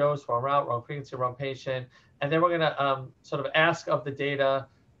of wrong dose, wrong route, wrong frequency, wrong patient. And then we're going to sort of ask of the data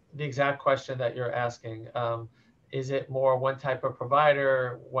the exact question that you're asking. Is it more one type of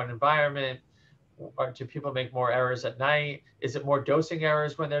provider, one environment? Or do people make more errors at night? Is it more dosing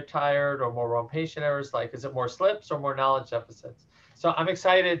errors when they're tired, or more wrong patient errors? Like, is it more slips or more knowledge deficits? So I'm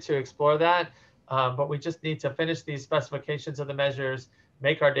excited to explore that, but we just need to finish these specifications of the measures,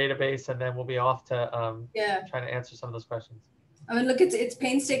 make our database, and then we'll be off to trying to answer some of those questions. I mean, look, it's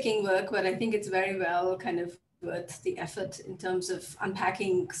painstaking work, but I think it's very well kind of worth the effort in terms of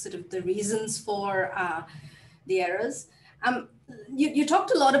unpacking sort of the reasons for the errors. You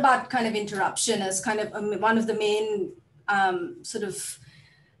talked a lot about kind of interruption as kind of one of the main sort of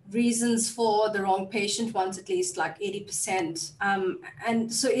reasons for the wrong patient, ones at least like 80%.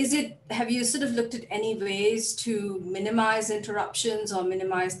 And so have you sort of looked at any ways to minimize interruptions or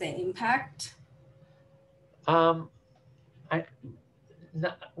minimize their impact?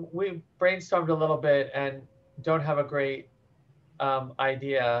 We brainstormed a little bit and don't have a great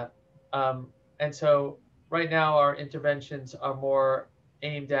idea. And so right now our interventions are more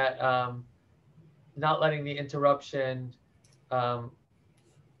aimed at not letting the interruption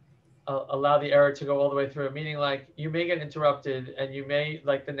allow the error to go all the way through, meaning like you may get interrupted and you may,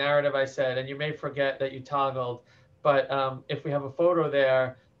 like the narrative I said, and you may forget that you toggled. But if we have a photo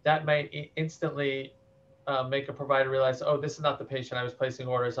there, that might instantly make a provider realize, oh, this is not the patient I was placing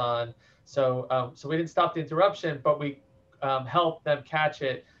orders on. So we didn't stop the interruption, but we helped them catch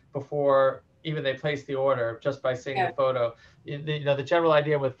it before even they place the order just by seeing the photo. The general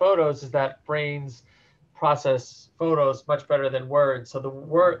idea with photos is that brains process photos much better than words. So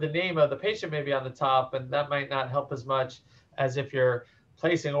the name of the patient may be on the top, and that might not help as much as if you're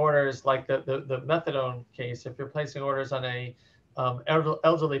placing orders like the methadone case. If you're placing orders on a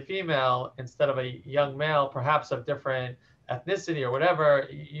elderly female instead of a young male, perhaps of different ethnicity or whatever,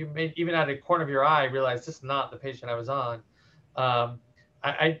 you may even out of the corner of your eye realize this is not the patient I was on.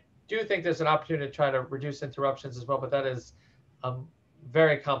 I do think there's an opportunity to try to reduce interruptions as well, but that is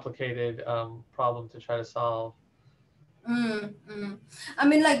very complicated problem to try to solve. I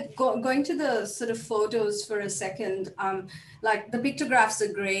mean, like going to the sort of photos for a second, like the pictographs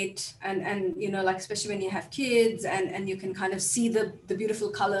are great, and like especially when you have kids and you can kind of see the beautiful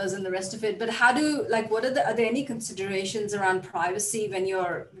colors and the rest of it. But how do are there any considerations around privacy when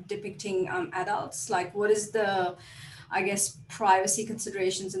you're depicting adults? Like what is the, I guess, privacy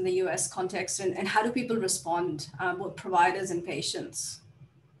considerations in the US context, and how do people respond, both providers and patients?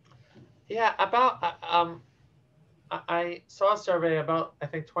 Yeah, I saw a survey about, I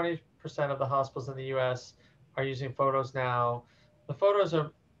think 20% of the hospitals in the US are using photos now. The photos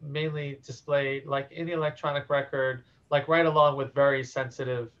are mainly displayed like in the electronic record, like right along with very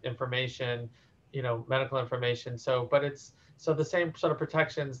sensitive information, medical information. So the same sort of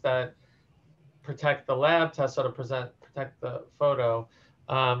protections that protect the lab test sort of protect the photo.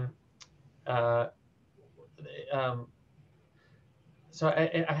 So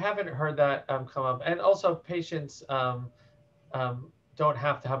I haven't heard that come up. And also patients don't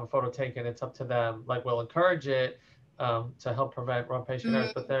have to have a photo taken. It's up to them. Like we'll encourage it to help prevent wrong patient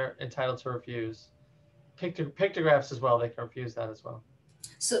errors, but they're entitled to refuse. Pictographs as well, they can refuse that as well.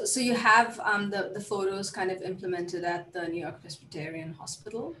 So you have the photos kind of implemented at the New York-Presbyterian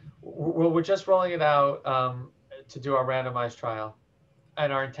Hospital? Well, we're just rolling it out to do our randomized trial.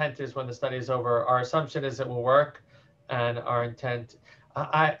 And our intent is when the study is over, our assumption is it will work. And our intent,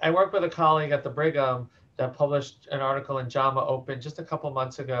 I worked with a colleague at the Brigham that published an article in JAMA Open just a couple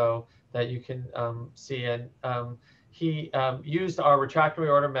months ago that you can see. And he used our retractory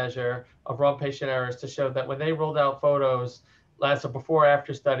order measure of wrong patient errors to show that when they rolled out photos, last a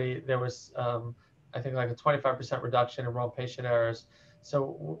before-after study, there was, I think, like a 25% reduction in wrong patient errors.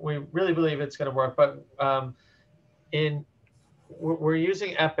 So we really believe it's going to work. But we're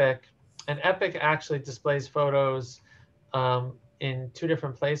using Epic, and Epic actually displays photos in two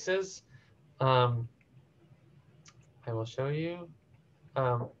different places. I will show you.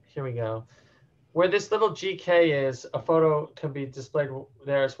 Here we go. Where this little GK is, a photo can be displayed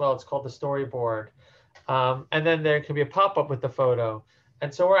there as well. It's called the storyboard. And then there can be a pop-up with the photo.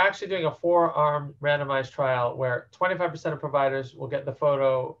 And so we're actually doing a 4-arm randomized trial where 25% of providers will get the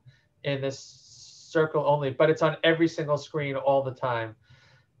photo in this circle only, but it's on every single screen all the time.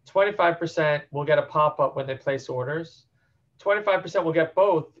 25% will get a pop-up when they place orders. 25% will get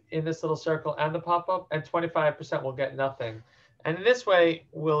both in this little circle and the pop-up, and 25% will get nothing. And in this way,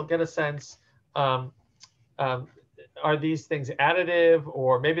 we'll get a sense, are these things additive,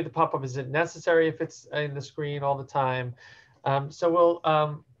 or maybe the pop-up isn't necessary if it's in the screen all the time. So we'll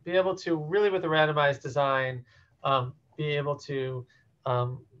be able to, really with the randomized design, be able to,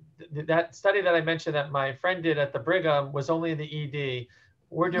 that study that I mentioned that my friend did at the Brigham was only in the ED.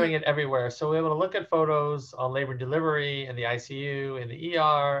 We're doing it everywhere. So we're able to look at photos on labor and delivery, in the ICU, in the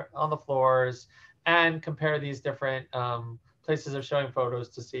ER, on the floors, and compare these different places of showing photos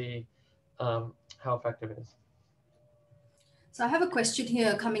to see how effective it is. So I have a question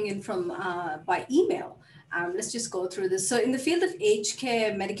here coming in from by email. Let's just go through this. So in the field of aged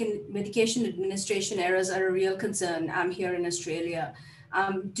care, medication administration errors are a real concern here in Australia.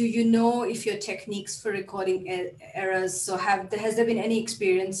 Do you know if your techniques for recording errors, so has there been any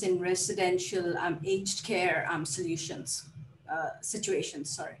experience in residential aged care situations,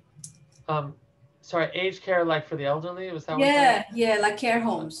 sorry? Sorry, aged care, like for the elderly, was that what Yeah, yeah, like care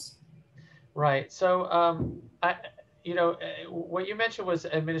homes. Right. So, what you mentioned was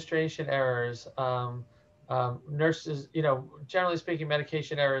administration errors. Nurses, generally speaking,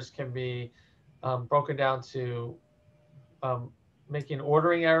 medication errors can be broken down to making an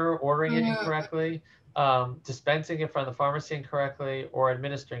ordering error, ordering it incorrectly, dispensing it from the pharmacy incorrectly, or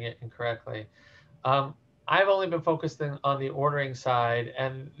administering it incorrectly. I've only been focusing on the ordering side,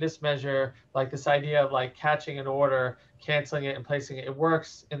 and this measure, like this idea of like catching an order, canceling it, and placing it, it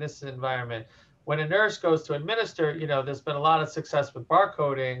works in this environment. When a nurse goes to administer, there's been a lot of success with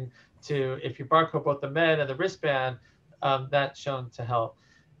barcoding if you barcode both the med and the wristband, that's shown to help.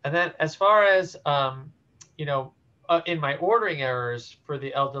 And then as far as, in my ordering errors for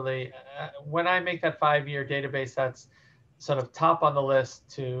the elderly, when I make that 5-year database, that's sort of top on the list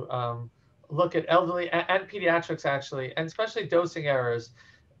to look at elderly and pediatrics, actually, and especially dosing errors.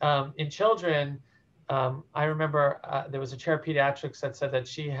 In children, I remember there was a chair of pediatrics that said that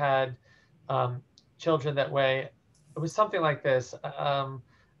she had children that weigh, it was something like this.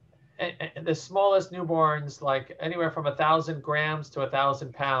 The smallest newborns, like anywhere from 1,000 grams to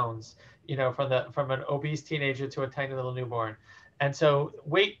 1,000 pounds, from an obese teenager to a tiny little newborn. And so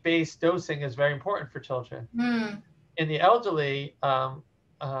weight-based dosing is very important for children. In the elderly,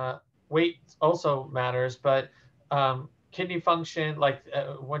 weight also matters, but kidney function, like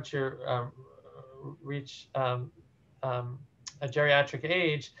once you reach a geriatric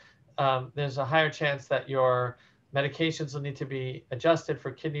age, there's a higher chance that your medications will need to be adjusted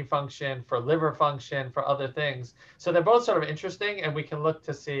for kidney function, for liver function, for other things. So they're both sort of interesting, and we can look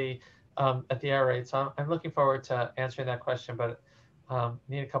to see at the error rate. So I'm looking forward to answering that question, but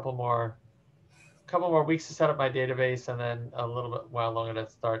need a couple more weeks to set up my database, and then a little bit while longer to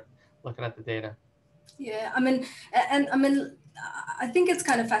start looking at the data. Yeah, I think it's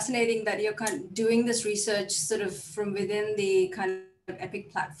kind of fascinating that you're kind of doing this research sort of from within the kind of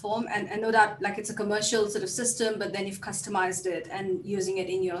Epic platform, and I know that like it's a commercial sort of system, but then you've customized it and using it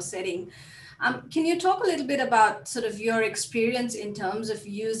in your setting. Can you talk a little bit about sort of your experience in terms of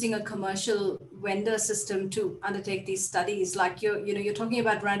using a commercial vendor system to undertake these studies? Like you're talking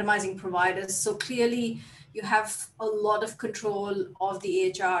about randomizing providers, so clearly you have a lot of control of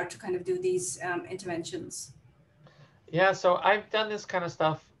the AHR to kind of do these interventions. Yeah, so I've done this kind of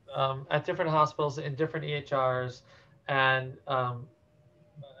stuff at different hospitals in different EHRs, and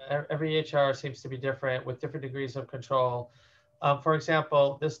every EHR seems to be different with different degrees of control. For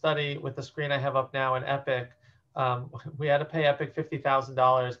example, this study with the screen I have up now in Epic, we had to pay Epic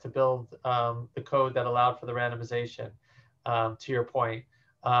 $50,000 to build the code that allowed for the randomization, to your point.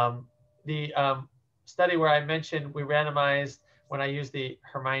 The study where I mentioned we randomized, when I used the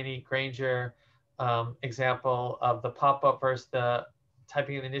Hermione Granger example of the pop-up versus the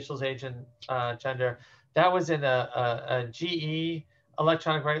typing in initials, age, and gender, that was in a GE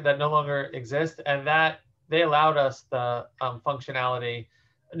electronic record that no longer exists, and that they allowed us the functionality.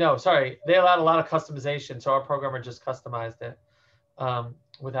 No, sorry, they allowed a lot of customization, so our programmer just customized it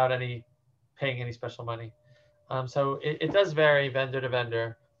without paying any special money. So it does vary vendor to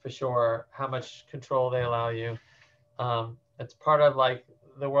vendor for sure, how much control they allow you. It's part of like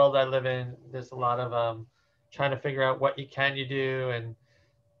the world I live in. There's a lot of trying to figure out what you do, and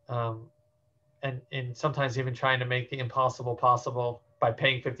sometimes even trying to make the impossible possible by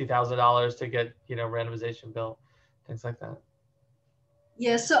paying $50,000 to get randomization built, things like that.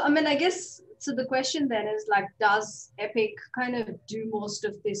 Yeah, so I guess so. The question then is like, does Epic kind of do most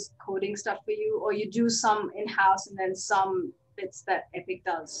of this coding stuff for you, or you do some in-house and then some bits that Epic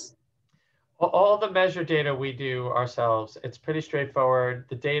does? All the measure data we do ourselves. It's pretty straightforward.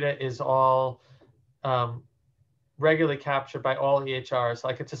 The data is all regularly captured by all EHRs.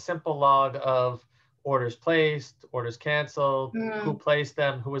 Like it's a simple log of orders placed, orders canceled, who placed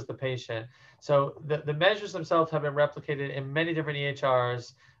them, who was the patient. So the measures themselves have been replicated in many different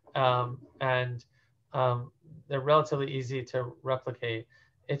EHRs, and they're relatively easy to replicate.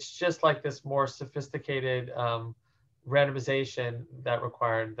 It's just like this more sophisticated randomization that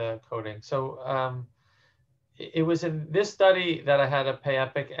required the coding. So it was in this study that I had to pay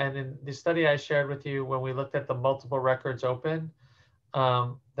Epic, and in the study I shared with you when we looked at the multiple records open,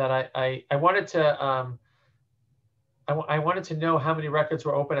 that I wanted to I wanted to know how many records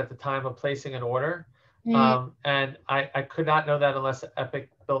were open at the time of placing an order, and I could not know that unless Epic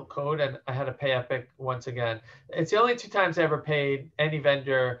built code, and I had to pay Epic once again. It's the only 2 times I ever paid any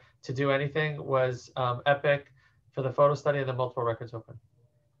vendor to do anything was Epic for the photo study and the multiple records open.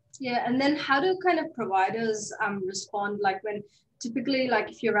 Yeah, and then how do kind of providers respond, like when typically, like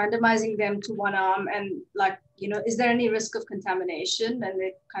if you're randomizing them to one arm and like, you know, is there any risk of contamination and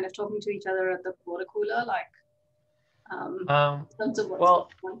they're kind of talking to each other at the water cooler, like in terms of what's well,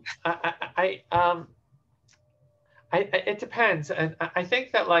 going on? it depends. And I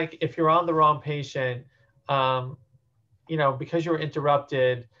think that like, if you're on the wrong patient, you know, because you were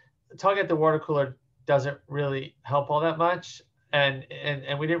interrupted, talking at the water cooler doesn't really help all that much. And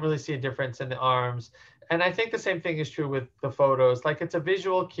we didn't really see a difference in the arms. And I think the same thing is true with the photos. Like, it's a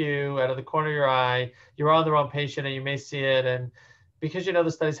visual cue out of the corner of your eye. You're on the wrong patient and you may see it. And because you know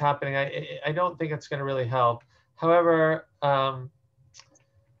the study's happening, I don't think it's going to really help. However,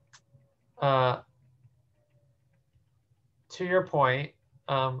 to your point,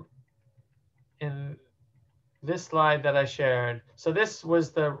 in this slide that I shared, so this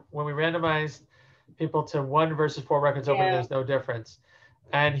was when we randomized people to 1 versus 4 records open, there's no difference.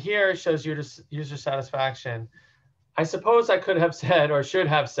 And here it shows user satisfaction. I suppose I could have said, or should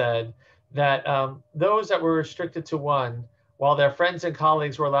have said, that those that were restricted to 1, while their friends and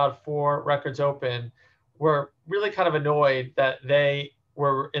colleagues were allowed 4 records open, were really kind of annoyed that they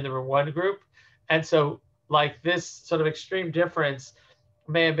were in the 1 group. And so like, this sort of extreme difference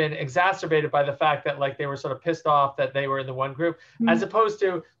may have been exacerbated by the fact that like they were sort of pissed off that they were in the 1 group, as opposed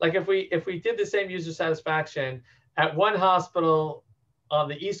to like, if we did the same user satisfaction at one hospital on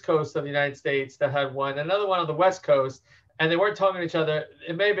the East Coast of the United States that had 1, another one on the West Coast, and they weren't talking to each other,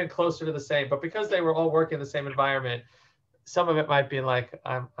 it may have been closer to the same. But because they were all working in the same environment, some of it might be like,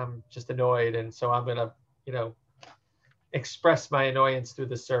 I'm just annoyed, and so I'm gonna, you know, express my annoyance through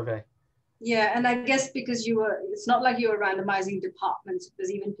the survey. Yeah, and I guess because it's not like you were randomizing departments,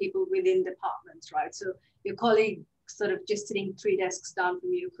 there's even people within departments, right? So your colleague sort of just sitting 3 desks down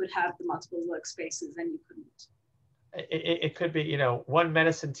from you could have the multiple workspaces and you couldn't. It could be, you know, one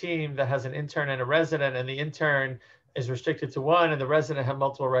medicine team that has an intern and a resident, and the intern is restricted to 1 and the resident have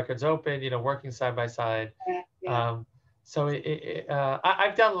multiple records open, you know, working side by side. So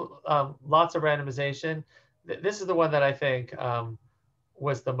I've done lots of randomization. This is the one that I think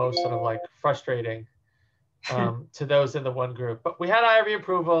was the most sort of like frustrating to those in the 1 group. But we had IRB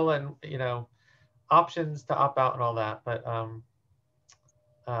approval and, you know, options to opt out and all that. But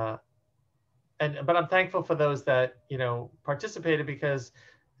but I'm thankful for those that, you know, participated, because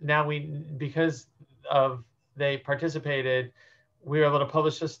now because they participated, we were able to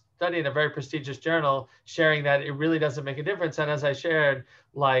publish a study in a very prestigious journal sharing that it really doesn't make a difference. And as I shared,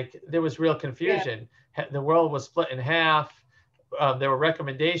 like, there was real confusion. The world was split in half. There were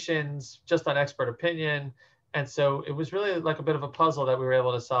recommendations just on expert opinion. And so it was really like a bit of a puzzle that we were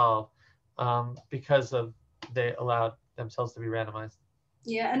able to solve because they allowed themselves to be randomized.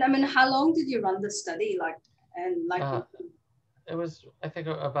 Yeah, and I mean, how long did you run the study? It was, I think,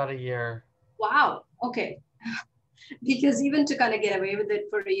 about a year. Wow. Okay. Because even to kind of get away with it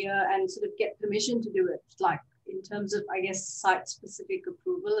for a year and sort of get permission to do it, like in terms of, I guess, site-specific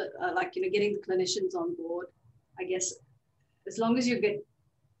approval, like, you know, getting the clinicians on board, I guess, as long as you get,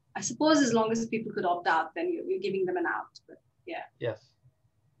 I suppose, as long as people could opt out, then you're giving them an out. But yeah. Yes.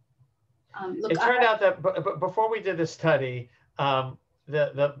 Look, it turned out that before we did this study,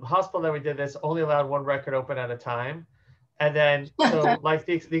 the hospital that we did this only allowed 1 record open at a time. And then, so like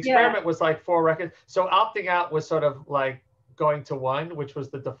the experiment was like 4 records. So opting out was sort of like going to 1, which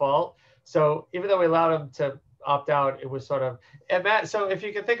was the default. So even though we allowed them to opt out, it was sort of, so if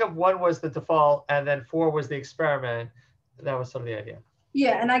you can think of 1 was the default and then 4 was the experiment, that was sort of the idea.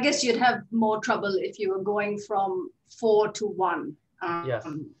 Yeah, and I guess you'd have more trouble if you were going from 4 to 1. Yes.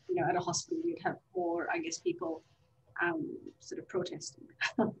 You know, at a hospital, you'd have more, I guess, people sort of protesting.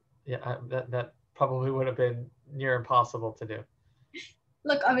 Yeah, that probably would have been near impossible to do.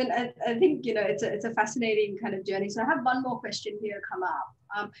 Look, I mean, I think, you know, it's a fascinating kind of journey. So I have one more question here come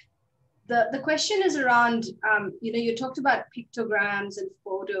up. The question is around, you know, you talked about pictograms and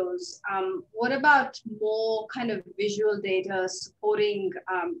photos. What about more kind of visual data supporting,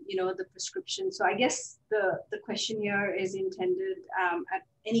 you know, the prescription? So I guess the question here is intended at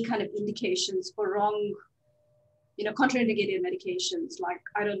any kind of indications for wrong, you know, contraindicated medications. Like,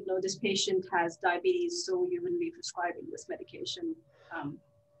 I don't know, this patient has diabetes, so you wouldn't be prescribing this medication.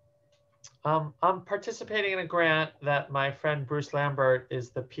 I'm participating in a grant that my friend Bruce Lambert is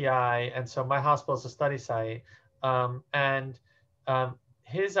the PI, and so my hospital is a study site.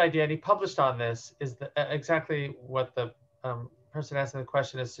 His idea, and he published on this, is exactly what the person asking the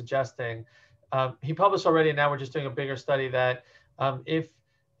question is suggesting. He published already, and now we're just doing a bigger study that if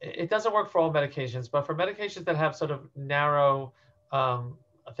it doesn't work for all medications, but for medications that have sort of narrow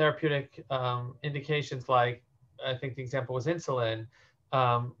therapeutic indications like I think the example was insulin.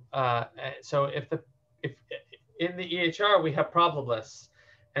 So if in the EHR we have problem lists,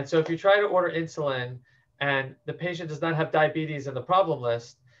 and so if you try to order insulin and the patient does not have diabetes in the problem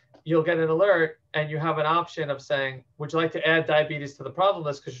list, you'll get an alert and you have an option of saying, would you like to add diabetes to the problem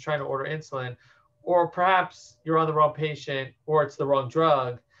list because you're trying to order insulin, or perhaps you're on the wrong patient or it's the wrong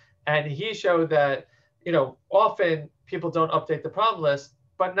drug. And he showed that, often people don't update the problem list,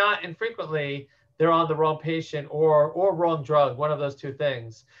 but not infrequently they're on the wrong patient or wrong drug, one of those two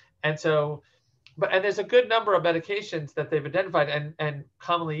things. And so, and there's a good number of medications that they've identified and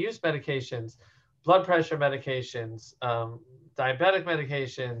commonly used medications, blood pressure medications, diabetic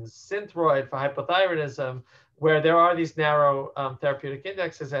medications, Synthroid for hypothyroidism, where there are these narrow therapeutic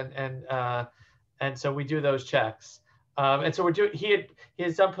indexes, and so we do those checks. And so he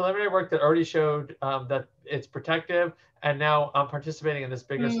has done preliminary work that already showed that it's protective, and now I'm participating in this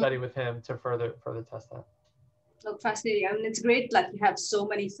bigger study with him to further test that. Look, fascinating. I mean, it's great that you have so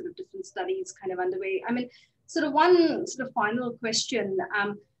many sort of different studies kind of underway. I mean, sort of one sort of final question.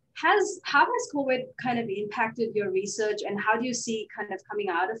 How has COVID kind of impacted your research, and how do you see kind of coming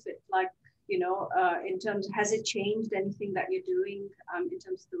out of it? Like, in terms of, has it changed anything that you're doing in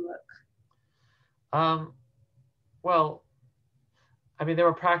terms of the work? Well, I mean, there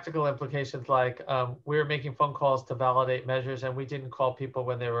were practical implications, like we were making phone calls to validate measures, and we didn't call people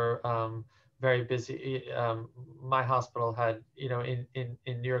when they were very busy. My hospital had, in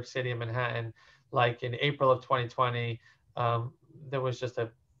New York City and Manhattan, like in April of 2020, there was just a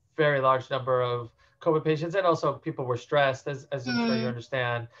very large number of COVID patients, and also people were stressed, as I'm sure you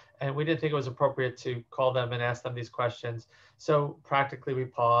understand, and we didn't think it was appropriate to call them and ask them these questions. So practically we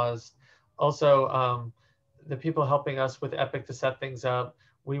paused. Also, the people helping us with Epic to set things up,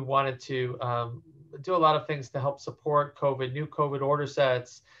 we wanted to do a lot of things to help support COVID, new COVID order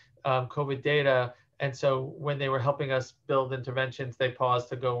sets, COVID data. And so when they were helping us build interventions, they paused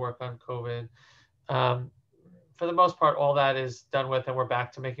to go work on COVID. For the most part, all that is done with, and we're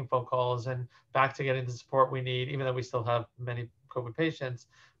back to making phone calls and back to getting the support we need, even though we still have many COVID patients.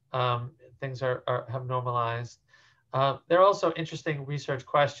 Things have normalized. There are also interesting research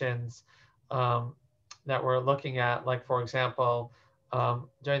questions that we're looking at, like, for example,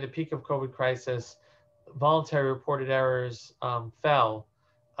 during the peak of COVID crisis, voluntary reported errors fell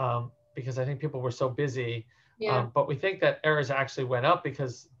because I think people were so busy. Yeah. But we think that errors actually went up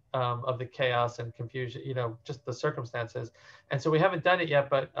because of the chaos and confusion, just the circumstances. And so we haven't done it yet,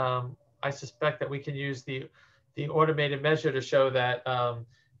 but I suspect that we can use the automated measure to show that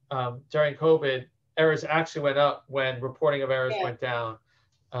during COVID, errors actually went up when reporting of errors went down,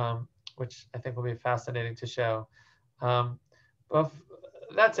 which I think will be fascinating to show. But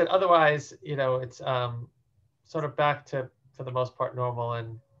that's it. Otherwise, it's sort of back to, for the most part, normal.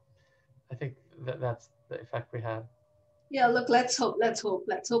 And I think that's the effect we had. Yeah, look, let's hope with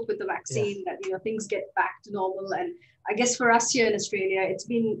the vaccine that, things get back to normal. And I guess for us here in Australia, it's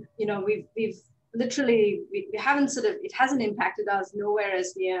been, we've literally, we haven't it hasn't impacted us nowhere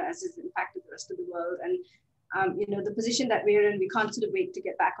as near as it's impacted the rest of the world. And the position that we're in, we can't sort of wait to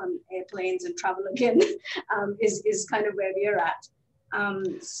get back on airplanes and travel again, is kind of where we're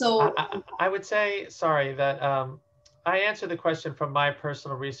at. So I would say, sorry, that I answered the question from my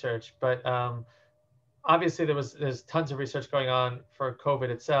personal research, but obviously there's tons of research going on for COVID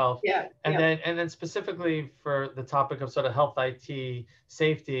itself. And then specifically for the topic of sort of health IT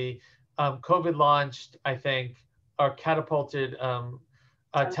safety, COVID launched, I think, or catapulted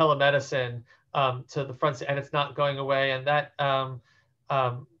telemedicine to the front, and it's not going away. And that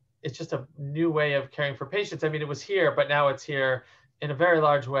it's just a new way of caring for patients. I mean, it was here, but now it's here in a very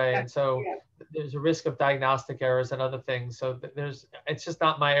large way. And so there's a risk of diagnostic errors and other things. So it's just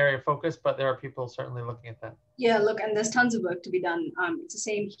not my area of focus, but there are people certainly looking at that. Yeah, look, and there's tons of work to be done. It's the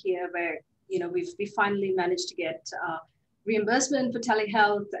same here where, we finally managed to get reimbursement for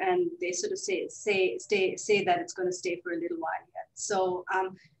telehealth, and they sort of say that it's going to stay for a little while yet. So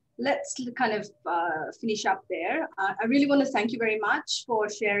let's kind of finish up there. I really want to thank you very much for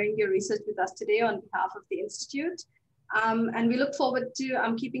sharing your research with us today on behalf of the Institute. And we look forward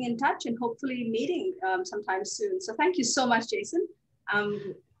to keeping in touch and hopefully meeting sometime soon. So thank you so much, Jason.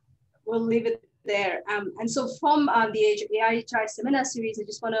 We'll leave it there. And so from the AIHI seminar series, I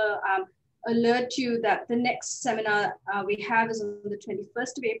just want to alert you that the next seminar we have is on the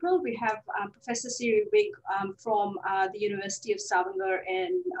 21st of April. We have Professor Siri Wig from the University of Stavanger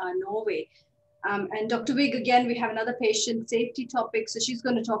in Norway. And Dr. Wig, again, we have another patient safety topic. So she's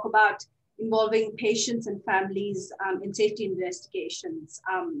going to talk about involving patients and families in safety investigations,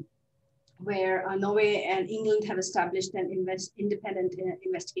 where Norway and England have established an independent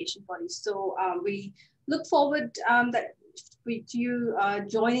investigation body. So we look forward with you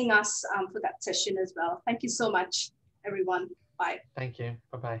joining us for that session as well. Thank you so much, everyone. Bye. Thank you.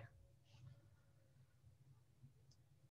 Bye-bye.